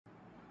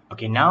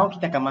Okay, now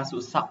kita akan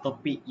masuk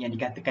subtopik yang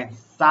dikatakan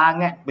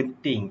sangat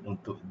penting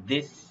untuk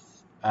this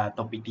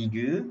topik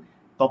 3,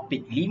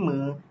 topik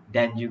 5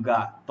 dan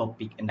juga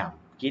topik 6.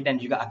 Okay, dan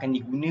juga akan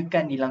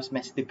digunakan dalam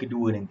semester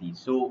kedua nanti.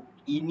 So,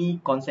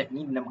 konsep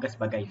ni dinamakan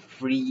sebagai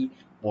free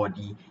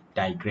body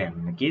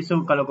diagram. Okay,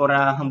 so kalau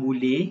korang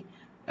boleh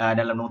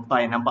dalam nota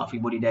yang nampak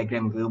free body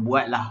diagram ke,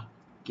 buatlah.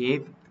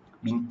 Okay,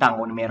 bintang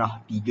warna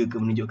merah 3 ke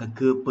menunjukkan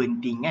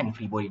kepentingan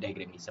free body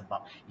diagram ni.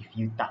 Sebab if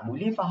you tak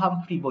boleh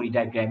faham free body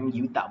diagram,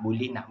 you tak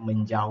boleh nak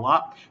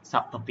menjawab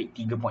subtopik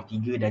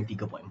 3.3 dan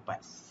 3.4.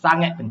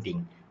 Sangat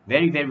penting.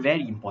 Very, very,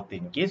 very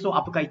important. Okay, so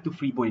apakah itu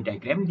free body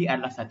diagram? Dia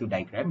adalah satu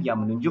diagram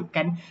yang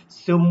menunjukkan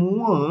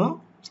semua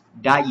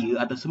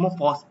daya atau semua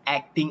force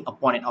acting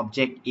upon an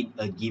object in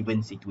a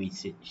given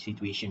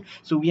situation.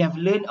 So we have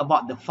learned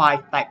about the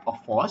 5 type of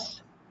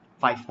force.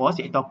 5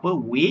 force iaitu apa?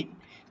 Weight,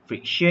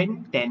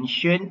 friction,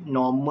 tension,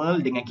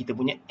 normal dengan kita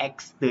punya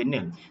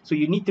external. So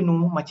you need to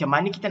know macam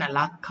mana kita nak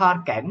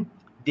lakarkan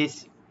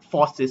these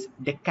forces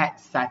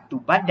dekat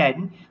satu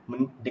badan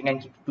dengan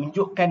kita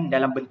tunjukkan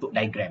dalam bentuk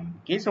diagram.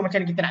 Okay, so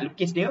macam mana kita nak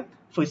lukis dia?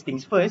 First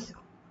things first,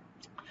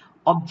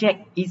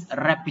 object is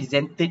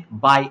represented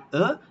by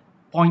a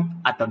point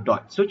atau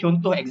dot. So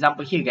contoh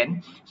example here kan.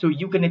 So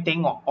you kena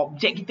tengok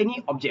objek kita ni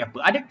objek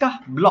apa?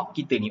 Adakah blok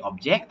kita ni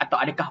objek atau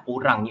adakah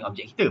orang ni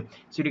objek kita?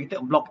 So dia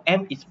kata block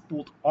M is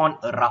put on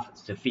a rough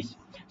surface.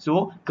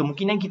 So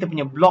kemungkinan kita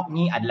punya blok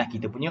ni adalah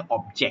kita punya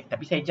objek.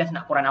 Tapi saya just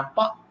nak korang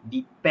nampak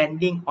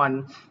depending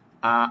on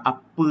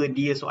apa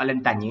dia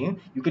soalan tanya,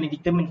 you kena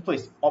determine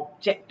first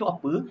objek tu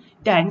apa,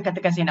 dan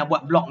katakan saya nak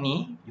buat blok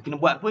ni, you kena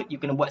buat apa? You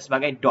kena buat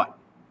sebagai dot.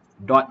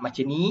 Dot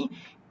macam ni.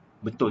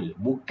 Betul,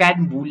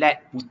 bukan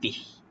bulat putih.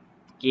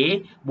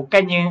 Okay,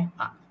 bukannya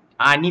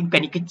ni bukan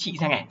ni kecil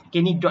sangat.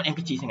 Okay, ni dot yang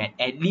kecil sangat.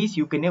 At least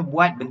you kena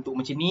buat bentuk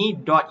macam ni,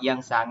 dot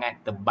yang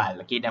sangat tebal,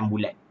 okay, dan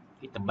bulat.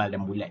 Okay, tebal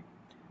dan bulat.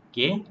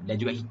 Okay, dan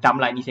juga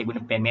hitam lah. Ni saya guna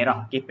pen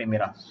merah. Okay, pen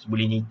merah.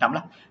 Sebelumnya hitam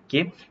lah.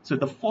 Okay, so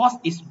the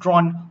force is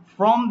drawn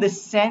from the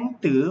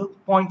center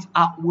points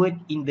outward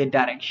in the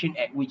direction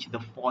at which the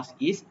force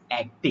is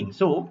acting.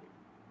 So,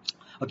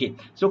 okay,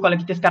 so kalau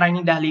kita sekarang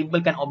ni dah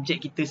labelkan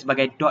objek kita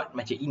sebagai dot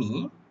macam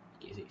ini.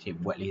 Okay, saya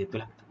buat lagi satu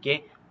lah.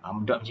 Okay,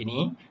 dot macam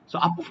ni. So,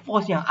 apa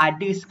force yang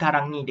ada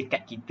sekarang ni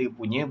dekat kita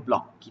punya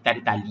block? Kita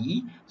ada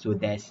tali. So,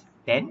 there's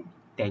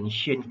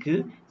tension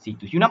ke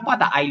situ. You nampak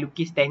tak I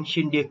lukis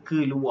tension dia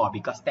keluar?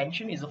 Because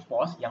tension is a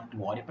force yang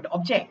keluar daripada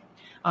objek.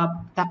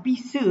 Tapi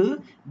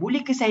sir,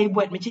 boleh ke saya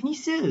buat macam ni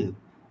sir?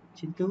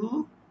 Macam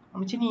tu.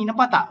 Macam ni,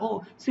 nampak tak?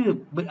 Oh,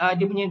 sir,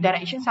 dia punya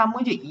direction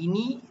sama je.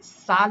 Ini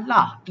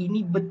salah.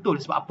 Ini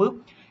betul. Sebab apa?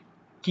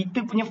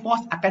 Kita punya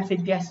force akan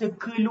sentiasa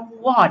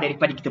keluar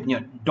daripada kita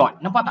punya dot.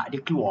 Nampak tak?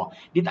 Dia keluar.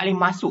 Dia tak boleh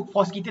masuk.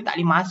 Force kita tak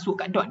boleh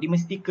masuk kat dot. Dia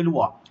mesti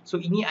keluar. So,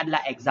 ini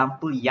adalah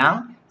example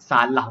yang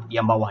salah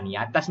yang bawah ni.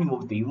 Atas ni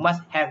betul. You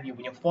must have you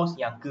punya force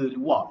yang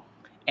keluar.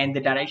 And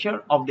the direction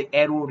of the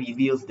arrow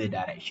reveals the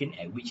direction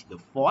at which the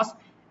force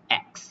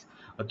acts.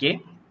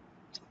 Okay.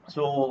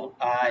 So,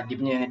 dia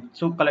punya,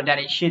 so kalau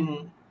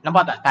direction,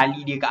 nampak tak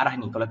tali dia ke arah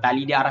ni? Kalau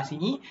tali dia arah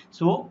sini,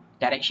 so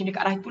direction dia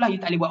ke arah itulah. You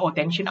tak boleh buat, oh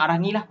tension arah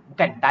ni lah.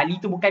 Bukan,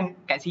 tali tu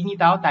bukan kat sini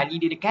tau. Tali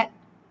dia dekat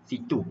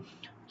situ.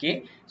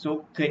 Okay,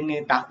 so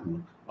kena tahu.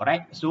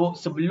 Alright, so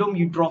sebelum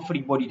you draw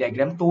free body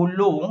diagram,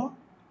 tolong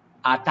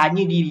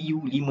tanya diri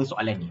you 5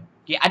 soalan ni.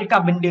 Okay,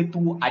 adakah benda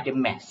tu ada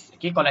mass?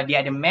 Okay, kalau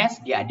dia ada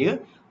mass, dia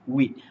ada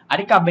weight.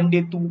 Adakah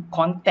benda tu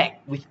contact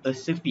with a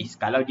surface?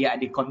 Kalau dia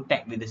ada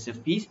contact with the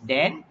surface,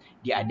 then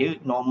dia ada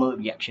normal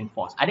reaction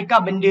force.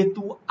 Adakah benda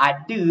tu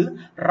ada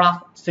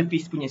rough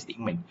surface punya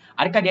statement?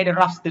 Adakah dia ada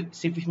rough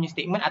surface punya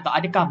statement, atau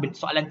adakah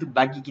soalan tu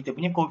bagi kita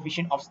punya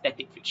coefficient of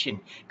static friction?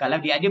 Kalau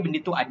dia ada,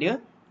 benda tu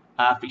ada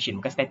friction.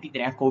 Bukan static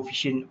dengan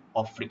coefficient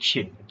of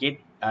friction.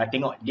 Okay,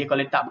 tengok dia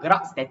kalau tak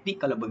bergerak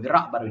static, kalau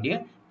bergerak baru dia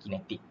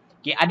kinetic.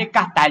 Okay,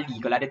 adakah tali?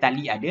 Kalau ada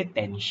tali, ada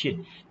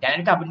tension. Dan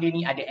adakah benda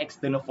ni ada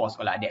external force?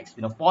 Kalau ada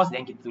external force,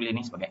 dan kita tulis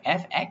ni sebagai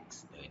F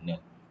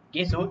external.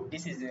 Okay, so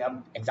this is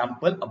an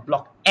example. A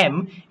block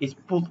M is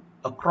pulled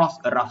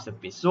across a rough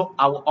surface. So,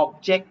 our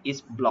object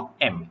is block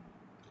M.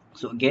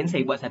 So, again,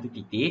 saya buat satu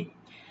titik.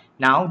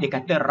 Now, dia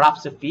kata rough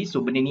surface.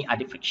 So, benda ni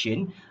ada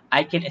friction.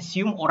 I can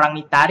assume orang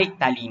ni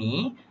tarik tali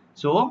ni.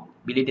 So,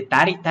 bila dia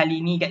tarik tali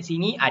ni kat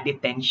sini, ada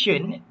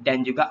tension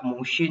dan juga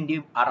motion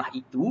dia arah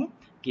itu.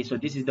 Okay, so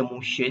this is the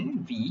motion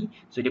V.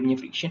 So, dia punya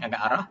friction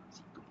agak arah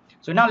situ.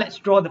 So, now let's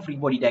draw the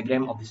free body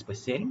diagram of this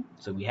person.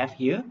 So, we have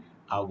here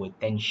our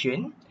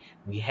tension.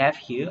 We have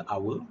here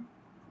our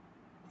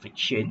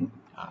friction.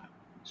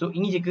 So,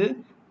 ini je ke?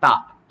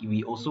 Tak.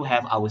 We also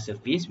have our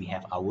surface. We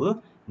have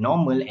our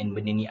normal, and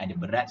benda ni ada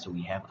berat. So,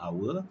 we have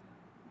our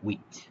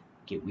weight.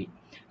 Okay, weight.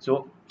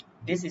 So,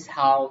 this is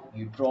how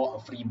you draw a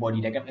free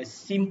body diagram. A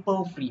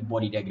simple free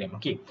body diagram.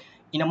 Okay.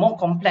 In a more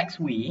complex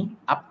way,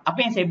 apa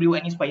yang saya boleh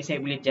buat ni supaya saya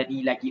boleh jadi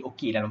lagi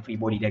okay dalam free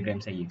body diagram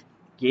saya.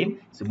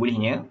 Okay,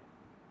 sebolehnya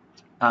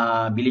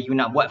bila you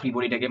nak buat free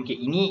body diagram, okay,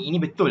 ini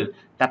betul,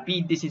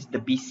 tapi this is the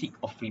basic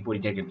of free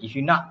body diagram. If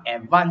you nak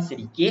advance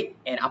sedikit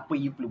and apa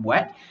you perlu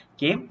buat,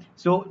 okay,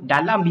 so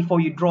dalam before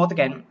you draw tu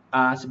kan,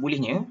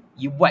 sebolehnya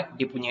you buat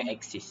dia punya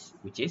axis,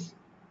 which is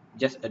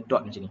just a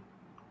dot macam ni.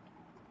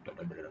 Dot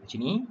macam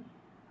ni.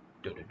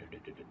 Dot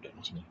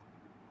macam ni.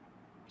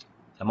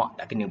 Sama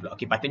tak kena pula.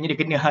 Okey, patutnya dia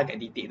kena kat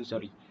titik tu,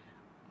 sorry.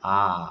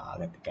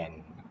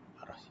 Katakan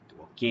arah situ.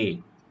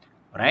 Okey.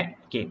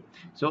 Alright. Okey.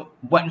 So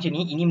buat macam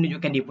ni, ini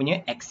menunjukkan dia punya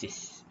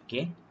axis.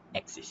 Okey,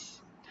 axis.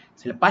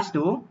 Selepas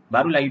tu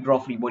barulah you draw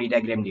free body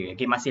diagram dia.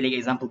 Okey, masih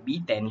lagi example B,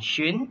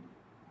 tension,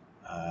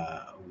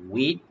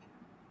 weight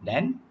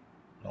dan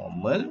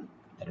normal.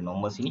 Kita ada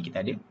normal sini, kita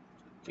ada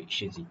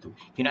friction situ.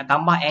 If you nak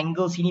tambah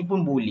angle sini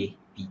pun boleh,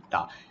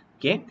 theta.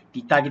 Okay,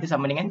 theta kita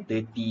sama dengan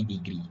 30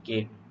 degree.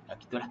 Okay,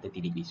 itulah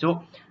 30 degree.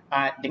 So,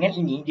 dengan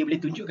ini dia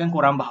boleh tunjukkan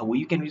korang bahawa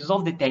you can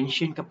resolve the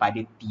tension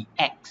kepada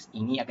Tx.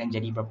 Ini akan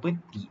jadi berapa?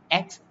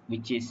 Tx,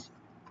 which is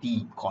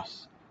T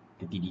cos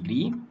 30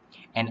 degree.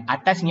 And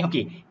atas ni,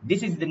 okay,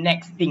 this is the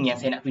next thing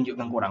yang saya nak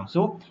tunjukkan korang.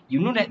 So,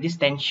 you know that this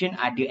tension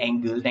ada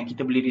angle dan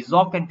kita boleh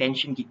resolvekan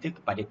tension kita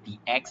kepada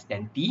Tx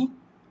dan T,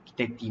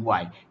 kita Ty.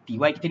 Ty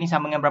kita ni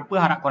sama dengan berapa?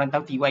 Harap korang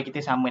tahu Ty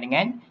kita sama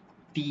dengan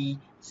T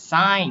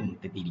sin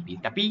 30 degree.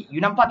 Tapi,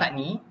 you nampak tak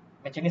ni?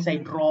 Macam ni saya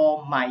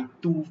draw my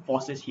two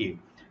forces here.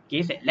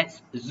 Okay, so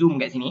let's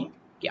zoom kat sini.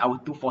 Okay, our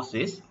two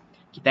forces.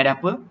 Kita ada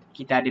apa?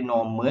 Kita ada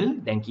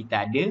normal dan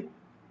kita ada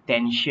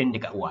tension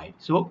dekat Y.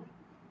 So,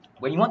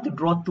 when you want to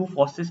draw two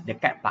forces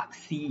dekat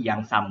paksi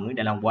yang sama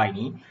dalam Y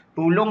ni,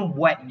 tolong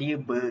buat dia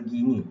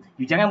begini.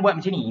 You jangan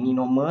buat macam ni. Ini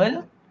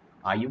normal.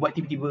 You buat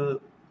tiba-tiba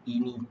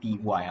ini Ty.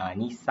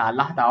 Ni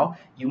salah tau.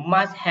 You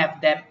must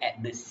have them at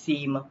the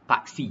same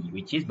paksi,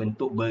 which is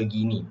bentuk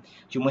begini.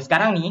 Cuma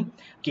sekarang ni,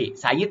 okay,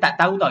 saya tak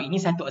tahu tau. Ini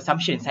satu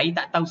assumption. Saya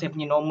tak tahu saya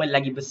punya normal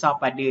lagi besar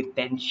pada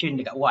tension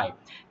dekat Y.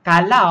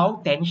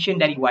 Kalau tension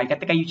dari Y,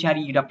 katakan you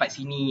cari, you dapat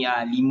sini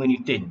 5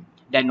 Newton.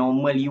 Dan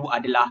normal you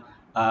adalah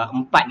 4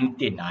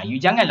 Newton. You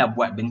janganlah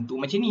buat bentuk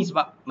macam ni.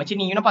 Sebab macam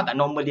ni, you nampak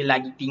tak normal dia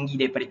lagi tinggi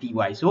daripada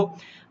Ty. So,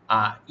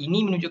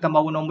 ini menunjukkan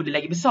bahawa normal dia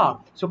lagi besar.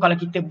 So, kalau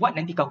kita buat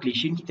nanti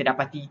calculation, kita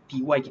dapati Ty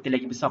kita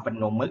lagi besar pada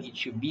normal. It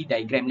should be,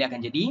 diagram dia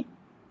akan jadi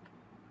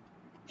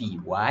Ty,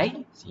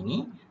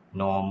 sini,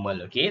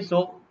 normal. Okay,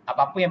 so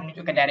apa-apa yang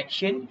menunjukkan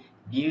direction,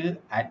 dia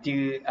ada,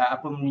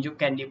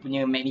 menunjukkan dia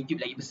punya magnitude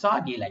lagi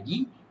besar, dia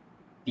lagi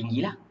tinggi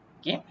lah.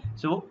 Okay,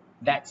 so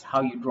that's how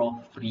you draw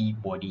free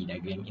body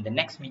diagram. In the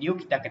next video,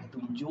 kita akan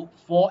tunjuk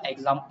 4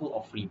 example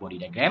of free body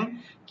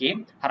diagram.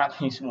 Okay, harap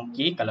semua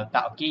okay. Kalau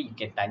tak okay, you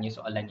can tanya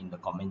soalan in the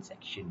comment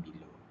section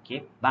below.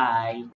 Okay, bye.